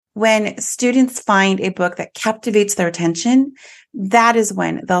When students find a book that captivates their attention, that is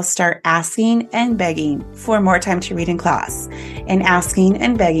when they'll start asking and begging for more time to read in class and asking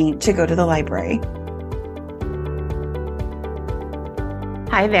and begging to go to the library.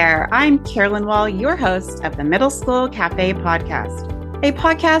 Hi there, I'm Carolyn Wall, your host of the Middle School Cafe podcast, a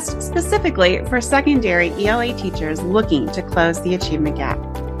podcast specifically for secondary ELA teachers looking to close the achievement gap.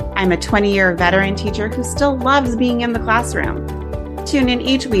 I'm a 20-year veteran teacher who still loves being in the classroom. Tune in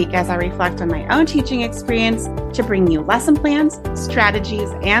each week as I reflect on my own teaching experience to bring you lesson plans, strategies,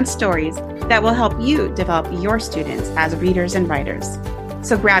 and stories that will help you develop your students as readers and writers.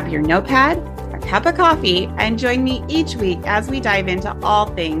 So grab your notepad, a cup of coffee, and join me each week as we dive into all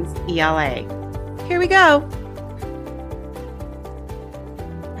things ELA. Here we go.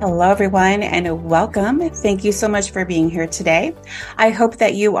 Hello, everyone, and welcome. Thank you so much for being here today. I hope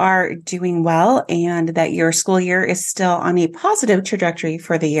that you are doing well and that your school year is still on a positive trajectory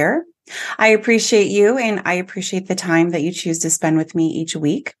for the year. I appreciate you, and I appreciate the time that you choose to spend with me each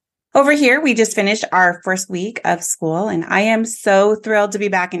week. Over here, we just finished our first week of school, and I am so thrilled to be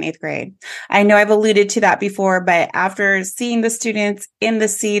back in 8th grade. I know I've alluded to that before, but after seeing the students in the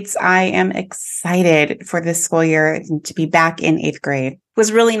seats, I am excited for this school year and to be back in 8th grade. It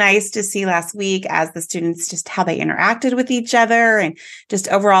was really nice to see last week as the students, just how they interacted with each other and just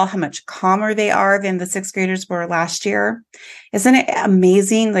overall how much calmer they are than the 6th graders were last year. Isn't it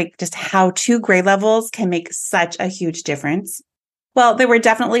amazing, like just how 2 grade levels can make such a huge difference? Well, there were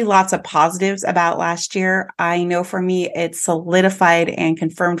definitely lots of positives about last year. I know for me, it solidified and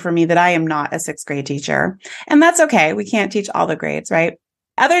confirmed for me that I am not a 6th grade teacher. And that's okay. We can't teach all the grades, right?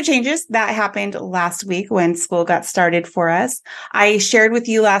 Other changes that happened last week when school got started for us. I shared with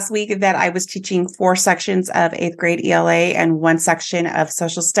you last week that I was teaching 4 sections of 8th grade ELA and 1 section of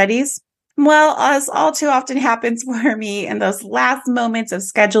social studies. Well, as all too often happens for me in those last moments of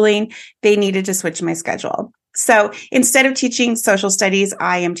scheduling, they needed to switch my schedule. So instead of teaching social studies,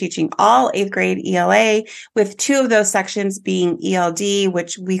 I am teaching all 8th grade ELA, with 2 of those sections being ELD,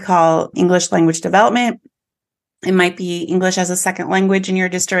 which we call English Language Development. It might be English as a second language in your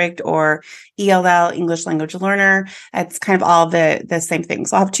district, or ELL, English Language Learner. It's kind of all the same thing.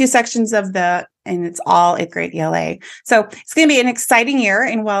 So I'll have 2 sections and it's all 8th grade ELA. So it's going to be an exciting year.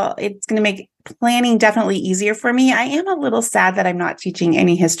 And while it's going to make planning definitely easier for me, I am a little sad that I'm not teaching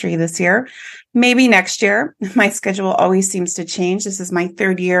any history this year. Maybe next year. My schedule always seems to change. This is my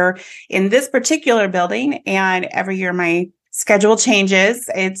 3rd year in this particular building, and every year my schedule changes.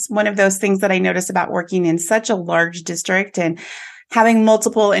 It's one of those things that I notice about working in such a large district and having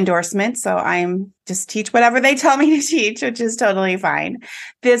multiple endorsements. So I'm just teach whatever they tell me to teach, which is totally fine.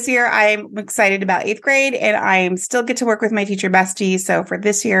 This year, I'm excited about 8th grade, and I still get to work with my teacher bestie. So for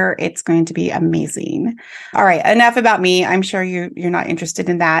this year, it's going to be amazing. All right, enough about me. I'm sure you're not interested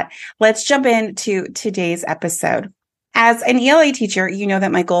in that. Let's jump into today's episode. As an ELA teacher, you know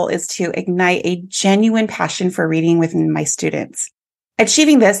that my goal is to ignite a genuine passion for reading within my students.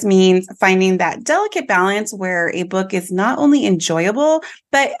 Achieving this means finding that delicate balance where a book is not only enjoyable,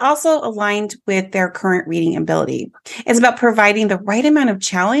 but also aligned with their current reading ability. It's about providing the right amount of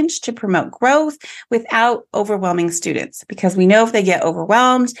challenge to promote growth without overwhelming students, because we know if they get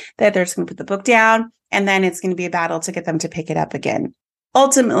overwhelmed, that they're just going to put the book down, and then it's going to be a battle to get them to pick it up again.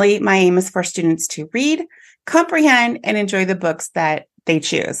 Ultimately, my aim is for students to read, comprehend, and enjoy the books that they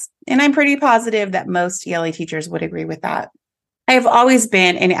choose. And I'm pretty positive that most ELA teachers would agree with that. I have always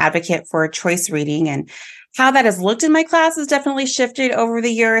been an advocate for choice reading, and how that has looked in my class has definitely shifted over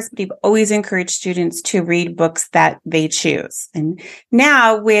the years, but I've always encouraged students to read books that they choose. And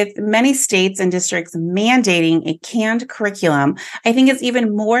now, with many states and districts mandating a canned curriculum, I think it's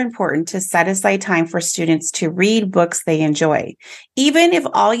even more important to set aside time for students to read books they enjoy. Even if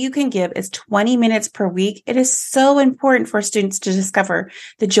all you can give is 20 minutes per week, it is so important for students to discover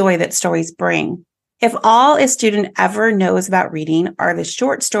the joy that stories bring. If all a student ever knows about reading are the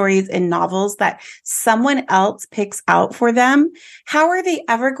short stories and novels that someone else picks out for them, how are they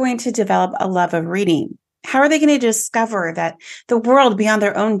ever going to develop a love of reading? How are they going to discover that the world beyond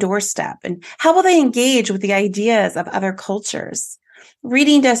their own doorstep? And how will they engage with the ideas of other cultures?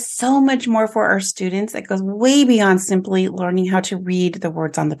 Reading does so much more for our students. It goes way beyond simply learning how to read the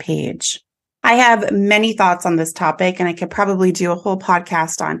words on the page. I have many thoughts on this topic, and I could probably do a whole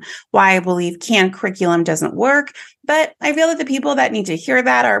podcast on why I believe canned curriculum doesn't work, but I feel that the people that need to hear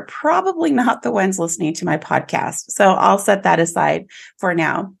that are probably not the ones listening to my podcast. So I'll set that aside for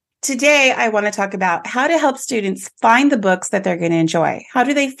now. Today, I want to talk about how to help students find the books that they're going to enjoy. How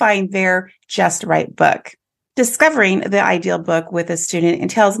do they find their just right book? Discovering the ideal book with a student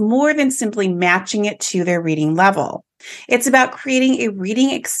entails more than simply matching it to their reading level. It's about creating a reading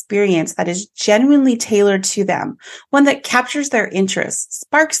experience that is genuinely tailored to them, one that captures their interests,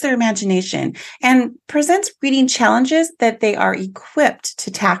 sparks their imagination, and presents reading challenges that they are equipped to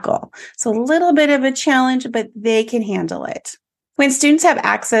tackle. So a little bit of a challenge, but they can handle it. When students have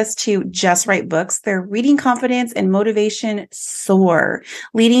access to just right books, their reading confidence and motivation soar,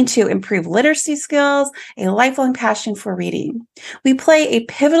 leading to improved literacy skills, a lifelong passion for reading. We play a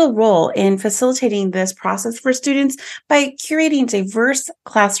pivotal role in facilitating this process for students by curating diverse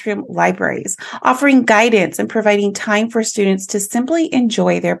classroom libraries, offering guidance, and providing time for students to simply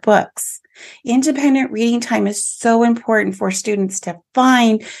enjoy their books. Independent reading time is so important for students to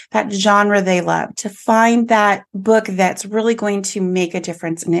find that genre they love, to find that book that's really going to make a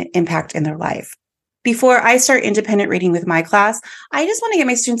difference and an impact in their life. Before I start independent reading with my class, I just want to get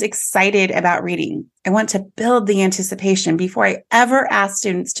my students excited about reading. I want to build the anticipation before I ever ask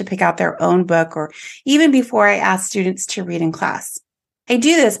students to pick out their own book, or even before I ask students to read in class. I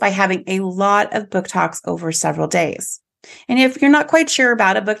do this by having a lot of book talks over several days. And if you're not quite sure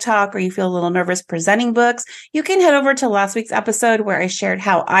about a book talk, or you feel a little nervous presenting books, you can head over to last week's episode where I shared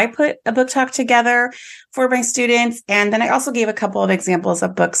how I put a book talk together for my students. And then I also gave a couple of examples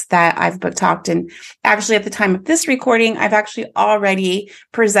of books that I've book talked. And actually, at the time of this recording, I've actually already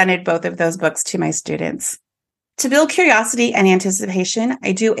presented both of those books to my students. To build curiosity and anticipation,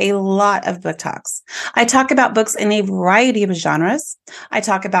 I do a lot of book talks. I talk about books in a variety of genres. I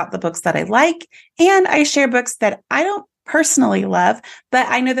talk about the books that I like, and I share books that I don't personally love, but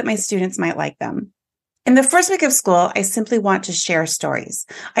I know that my students might like them. In the first week of school, I simply want to share stories.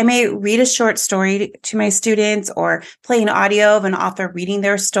 I may read a short story to my students or play an audio of an author reading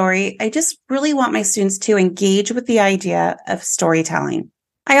their story. I just really want my students to engage with the idea of storytelling.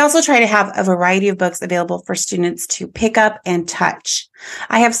 I also try to have a variety of books available for students to pick up and touch.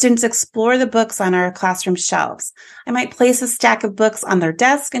 I have students explore the books on our classroom shelves. I might place a stack of books on their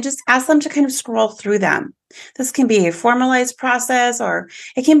desk and just ask them to kind of scroll through them. This can be a formalized process, or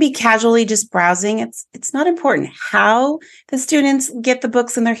it can be casually just browsing. It's not important how the students get the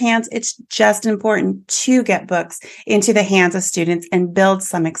books in their hands. It's just important to get books into the hands of students and build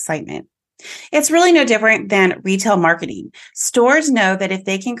some excitement. It's really no different than retail marketing. Stores know that if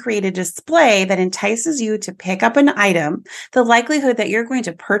they can create a display that entices you to pick up an item, the likelihood that you're going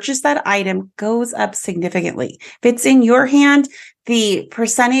to purchase that item goes up significantly. If it's in your hand, the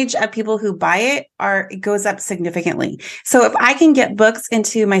percentage of people who buy it goes up significantly. So if I can get books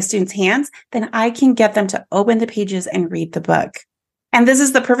into my students' hands, then I can get them to open the pages and read the book. And this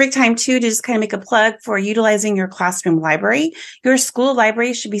is the perfect time, too, to just kind of make a plug for utilizing your classroom library. Your school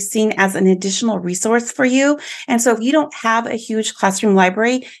library should be seen as an additional resource for you. And so if you don't have a huge classroom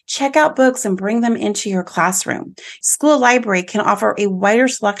library, check out books and bring them into your classroom. School library can offer a wider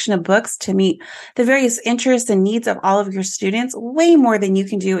selection of books to meet the various interests and needs of all of your students, way more than you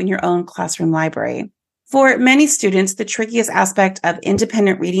can do in your own classroom library. For many students, the trickiest aspect of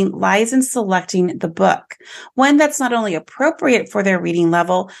independent reading lies in selecting the book, one that's not only appropriate for their reading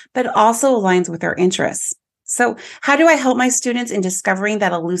level, but also aligns with their interests. So how do I help my students in discovering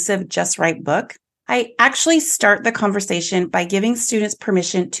that elusive just right book? I actually start the conversation by giving students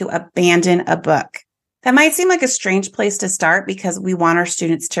permission to abandon a book. That might seem like a strange place to start because we want our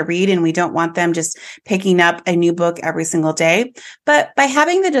students to read and we don't want them just picking up a new book every single day. But by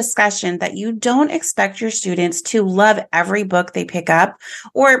having the discussion that you don't expect your students to love every book they pick up,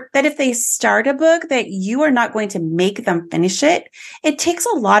 or that if they start a book that you are not going to make them finish it, it takes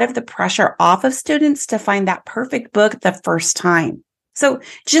a lot of the pressure off of students to find that perfect book the first time. So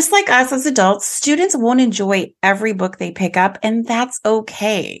just like us as adults, students won't enjoy every book they pick up, and that's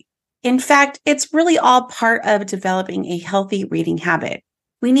okay. In fact, it's really all part of developing a healthy reading habit.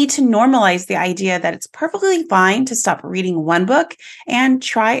 We need to normalize the idea that it's perfectly fine to stop reading one book and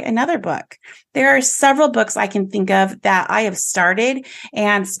try another book. There are several books I can think of that I have started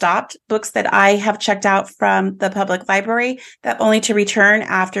and stopped, books that I have checked out from the public library that only to return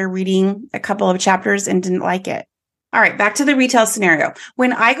after reading a couple of chapters and didn't like it. All right, back to the retail scenario.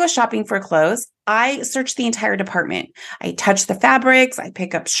 When I go shopping for clothes, I search the entire department. I touch the fabrics, I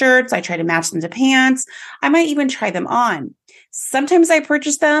pick up shirts, I try to match them to pants. I might even try them on. Sometimes I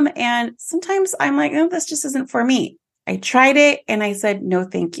purchase them, and sometimes I'm like, oh, this just isn't for me. I tried it and I said, no,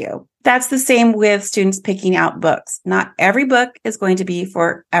 thank you. That's the same with students picking out books. Not every book is going to be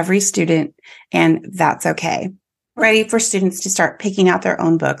for every student, and that's okay. Ready for students to start picking out their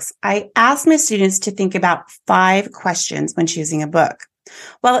own books, I ask my students to think about 5 questions when choosing a book.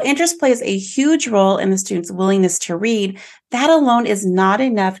 While interest plays a huge role in the student's willingness to read, that alone is not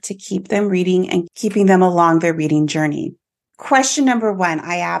enough to keep them reading and keeping them along their reading journey. Question number one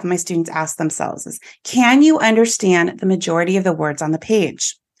I have my students ask themselves is, can you understand the majority of the words on the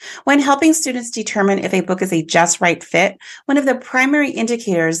page? When helping students determine if a book is a just right fit, one of the primary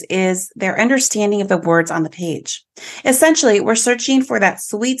indicators is their understanding of the words on the page. Essentially, we're searching for that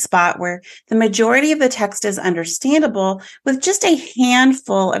sweet spot where the majority of the text is understandable with just a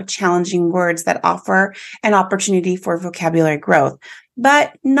handful of challenging words that offer an opportunity for vocabulary growth,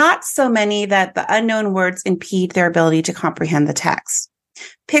 but not so many that the unknown words impede their ability to comprehend the text.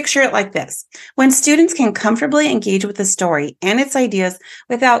 Picture it like this. When students can comfortably engage with the story and its ideas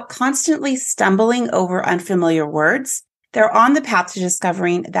without constantly stumbling over unfamiliar words, they're on the path to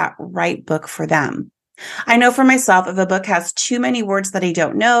discovering that right book for them. I know for myself, if a book has too many words that I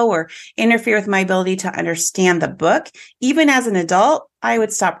don't know or interfere with my ability to understand the book, even as an adult, I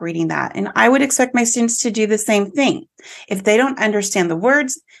would stop reading that. And I would expect my students to do the same thing. If they don't understand the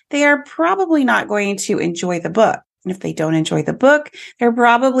words, they are probably not going to enjoy the book. And if they don't enjoy the book, they're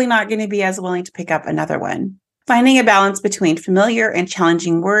probably not going to be as willing to pick up another one. Finding a balance between familiar and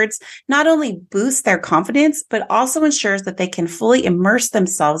challenging words not only boosts their confidence, but also ensures that they can fully immerse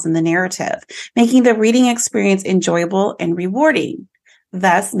themselves in the narrative, making the reading experience enjoyable and rewarding,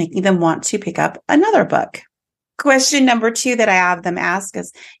 thus making them want to pick up another book. Question number two that I have them ask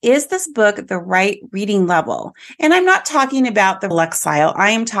is this book the right reading level? And I'm not talking about the Lexile.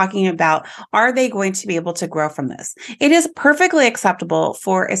 I am talking about, are they going to be able to grow from this? It is perfectly acceptable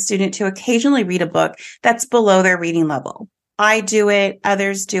for a student to occasionally read a book that's below their reading level. I do it,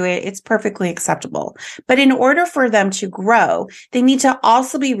 others do it. It's perfectly acceptable. But in order for them to grow, they need to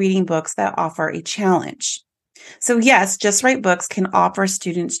also be reading books that offer a challenge. So yes, Just Right books can offer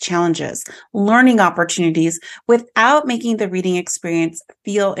students challenges, learning opportunities without making the reading experience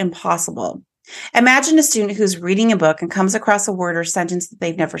feel impossible. Imagine a student who's reading a book and comes across a word or sentence that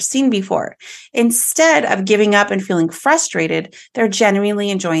they've never seen before. Instead of giving up and feeling frustrated, they're genuinely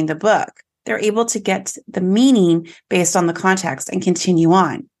enjoying the book. They're able to get the meaning based on the context and continue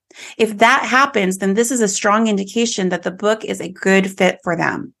on. If that happens, then this is a strong indication that the book is a good fit for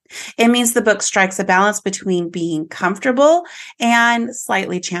them. It means the book strikes a balance between being comfortable and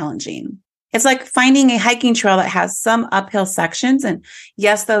slightly challenging. It's like finding a hiking trail that has some uphill sections. And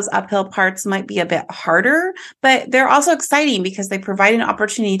yes, those uphill parts might be a bit harder, but they're also exciting because they provide an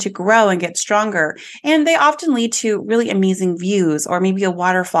opportunity to grow and get stronger. And they often lead to really amazing views or maybe a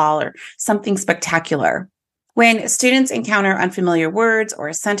waterfall or something spectacular. When students encounter unfamiliar words or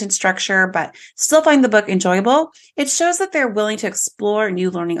a sentence structure, but still find the book enjoyable, it shows that they're willing to explore new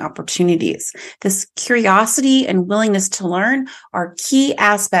learning opportunities. This curiosity and willingness to learn are key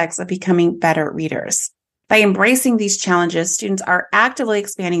aspects of becoming better readers. By embracing these challenges, students are actively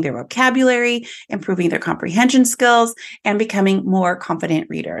expanding their vocabulary, improving their comprehension skills, and becoming more confident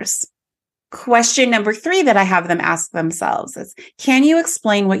readers. Question number 3 that I have them ask themselves is, can you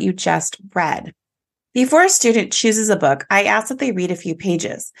explain what you just read? Before a student chooses a book, I ask that they read a few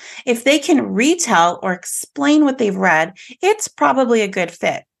pages. If they can retell or explain what they've read, it's probably a good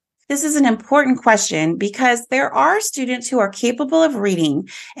fit. This is an important question because there are students who are capable of reading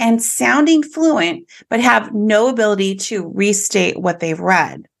and sounding fluent, but have no ability to restate what they've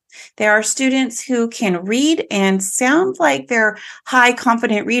read. There are students who can read and sound like they're high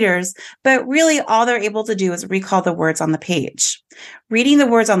confident readers, but really all they're able to do is recall the words on the page. Reading the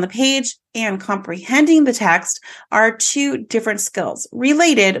words on the page and comprehending the text are two different skills,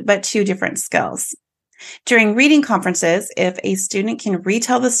 related, but two different skills. During reading conferences, if a student can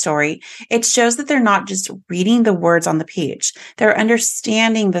retell the story, it shows that they're not just reading the words on the page, they're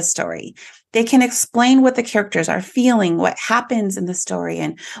understanding the story. They can explain what the characters are feeling, what happens in the story,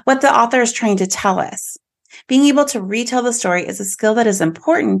 and what the author is trying to tell us. Being able to retell the story is a skill that is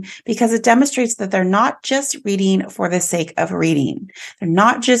important because it demonstrates that they're not just reading for the sake of reading. They're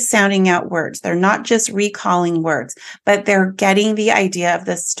not just sounding out words. They're not just recalling words, but they're getting the idea of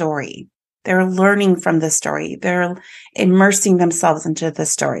the story. They're learning from the story. They're immersing themselves into the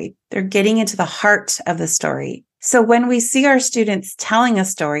story. They're getting into the heart of the story. So when we see our students telling a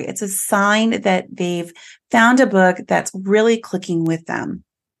story, it's a sign that they've found a book that's really clicking with them.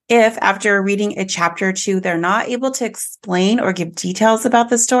 If after reading a chapter or two, they're not able to explain or give details about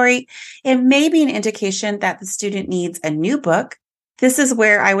the story, it may be an indication that the student needs a new book. This is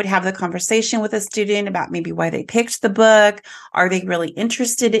where I would have the conversation with a student about maybe why they picked the book. Are they really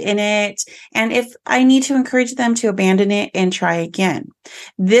interested in it? And if I need to encourage them to abandon it and try again.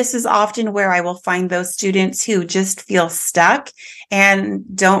 This is often where I will find those students who just feel stuck and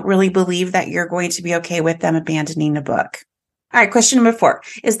don't really believe that you're going to be okay with them abandoning a book. All right, question number 4.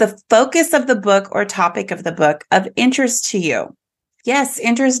 Is the focus of the book or topic of the book of interest to you? Yes,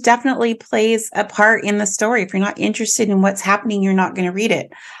 interest definitely plays a part in the story. If you're not interested in what's happening, you're not going to read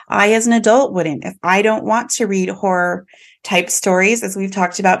it. I, as an adult, wouldn't. If I don't want to read horror type stories, as we've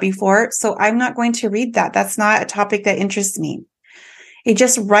talked about before, so I'm not going to read that. That's not a topic that interests me. A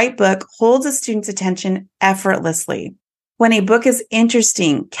just right book holds a student's attention effortlessly. When a book is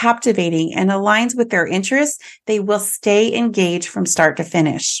interesting, captivating, and aligns with their interests, they will stay engaged from start to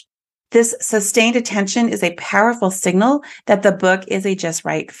finish. This sustained attention is a powerful signal that the book is a just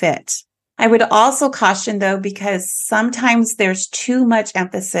right fit. I would also caution, though, because sometimes there's too much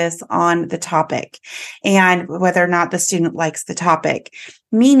emphasis on the topic and whether or not the student likes the topic,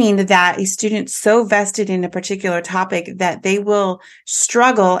 meaning that a student so vested in a particular topic that they will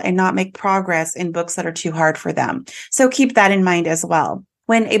struggle and not make progress in books that are too hard for them. So keep that in mind as well.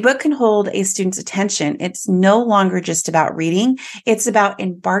 When a book can hold a student's attention, it's no longer just about reading. It's about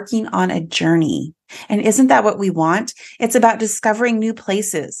embarking on a journey. And isn't that what we want? It's about discovering new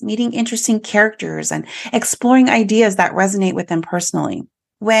places, meeting interesting characters, and exploring ideas that resonate with them personally.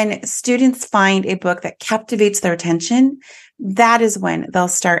 When students find a book that captivates their attention, that is when they'll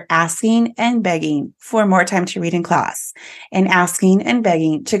start asking and begging for more time to read in class and asking and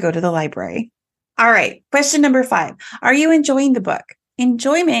begging to go to the library. All right, question number 5. Are you enjoying the book?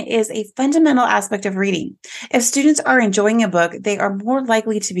 Enjoyment is a fundamental aspect of reading. If students are enjoying a book, they are more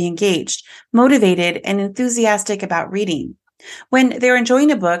likely to be engaged, motivated, and enthusiastic about reading. When they're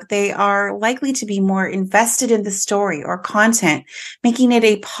enjoying a book, they are likely to be more invested in the story or content, making it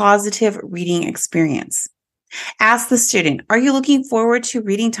a positive reading experience. Ask the student, are you looking forward to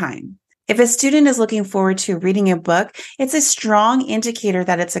reading time? If a student is looking forward to reading a book, it's a strong indicator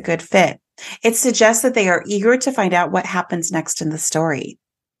that it's a good fit. It suggests that they are eager to find out what happens next in the story.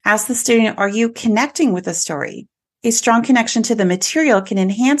 Ask the student, are you connecting with the story? A strong connection to the material can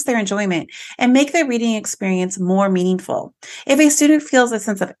enhance their enjoyment and make their reading experience more meaningful. If a student feels a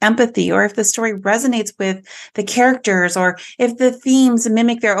sense of empathy, or if the story resonates with the characters, or if the themes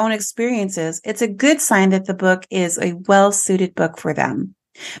mimic their own experiences, it's a good sign that the book is a well-suited book for them.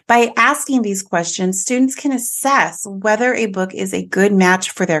 By asking these questions, students can assess whether a book is a good match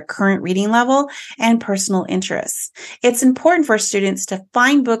for their current reading level and personal interests. It's important for students to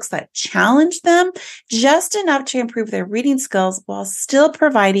find books that challenge them just enough to improve their reading skills while still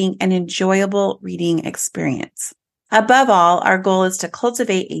providing an enjoyable reading experience. Above all, our goal is to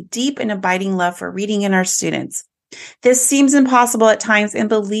cultivate a deep and abiding love for reading in our students. This seems impossible at times, and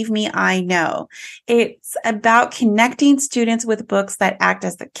believe me, I know. It's about connecting students with books that act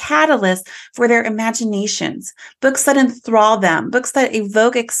as the catalyst for their imaginations, books that enthrall them, books that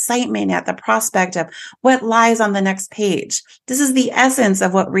evoke excitement at the prospect of what lies on the next page. This is the essence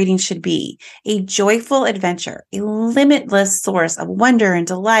of what reading should be: a joyful adventure, a limitless source of wonder and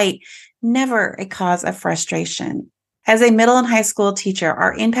delight, never a cause of frustration. As a middle and high school teacher,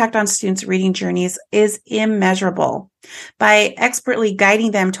 our impact on students' reading journeys is immeasurable. By expertly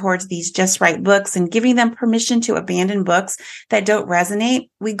guiding them towards these just right books and giving them permission to abandon books that don't resonate,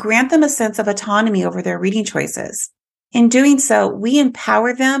 we grant them a sense of autonomy over their reading choices. In doing so, we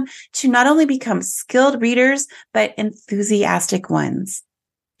empower them to not only become skilled readers, but enthusiastic ones.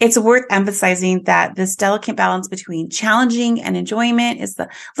 It's worth emphasizing that this delicate balance between challenging and enjoyment is the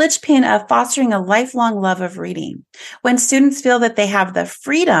linchpin of fostering a lifelong love of reading. When students feel that they have the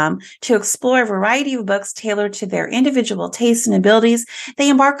freedom to explore a variety of books tailored to their individual tastes and abilities,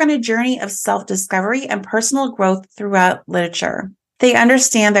 they embark on a journey of self-discovery and personal growth throughout literature. They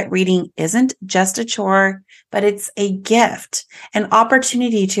understand that reading isn't just a chore, but it's a gift, an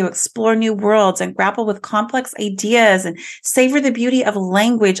opportunity to explore new worlds and grapple with complex ideas and savor the beauty of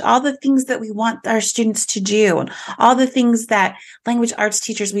language, all the things that we want our students to do, and all the things that language arts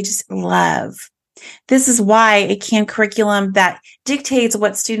teachers we just love. This is why a canned curriculum that dictates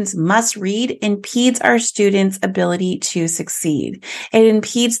what students must read impedes our students' ability to succeed. It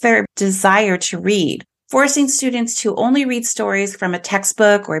impedes their desire to read. Forcing students to only read stories from a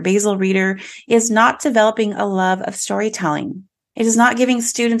textbook or a basal reader is not developing a love of storytelling. It is not giving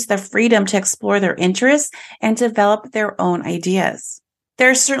students the freedom to explore their interests and develop their own ideas.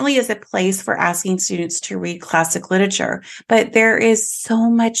 There certainly is a place for asking students to read classic literature, but there is so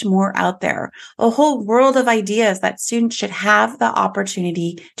much more out there, a whole world of ideas that students should have the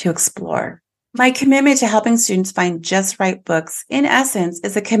opportunity to explore. My commitment to helping students find just right books, in essence,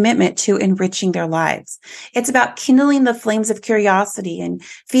 is a commitment to enriching their lives. It's about kindling the flames of curiosity and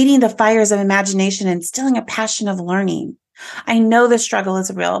feeding the fires of imagination and instilling a passion of learning. I know the struggle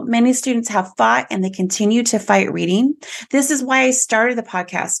is real. Many students have fought and they continue to fight reading. This is why I started the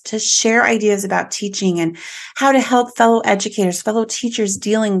podcast, to share ideas about teaching and how to help fellow educators, fellow teachers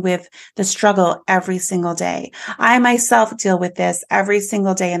dealing with the struggle every single day. I myself deal with this every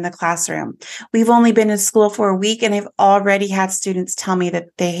single day in the classroom. We've only been in school for a week and I've already had students tell me that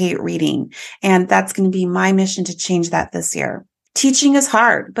they hate reading. And that's going to be my mission to change that this year. Teaching is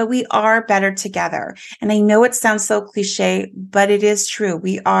hard, but we are better together. And I know it sounds so cliche, but it is true.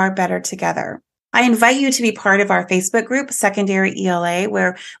 We are better together. I invite you to be part of our Facebook group, Secondary ELA,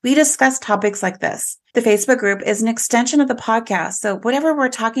 where we discuss topics like this. The Facebook group is an extension of the podcast. So whatever we're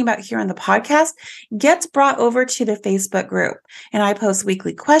talking about here on the podcast gets brought over to the Facebook group. And I post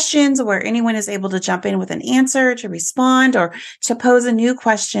weekly questions where anyone is able to jump in with an answer, to respond, or to pose a new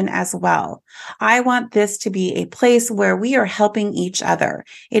question as well. I want this to be a place where we are helping each other.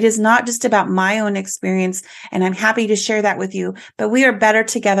 It is not just about my own experience, and I'm happy to share that with you, but we are better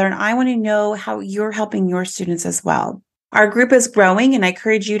together, and I want to know how you're helping your students as well. Our group is growing, and I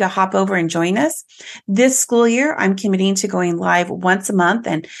encourage you to hop over and join us. This school year, I'm committing to going live once a month,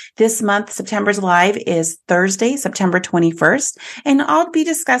 and this month, September's live is Thursday, September 21st, and I'll be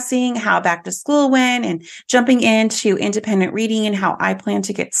discussing how back to school went and jumping into independent reading and how I plan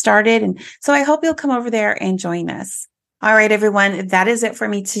to get started. And so I hope you'll come over there and join us. All right, everyone, that is it for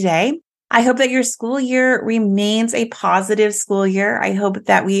me today. I hope that your school year remains a positive school year. I hope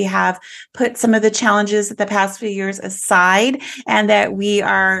that we have put some of the challenges of the past few years aside and that we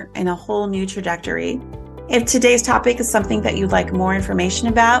are in a whole new trajectory. If today's topic is something that you'd like more information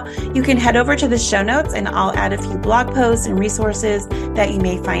about, you can head over to the show notes and I'll add a few blog posts and resources that you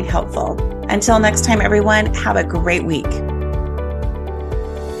may find helpful. Until next time, everyone, have a great week.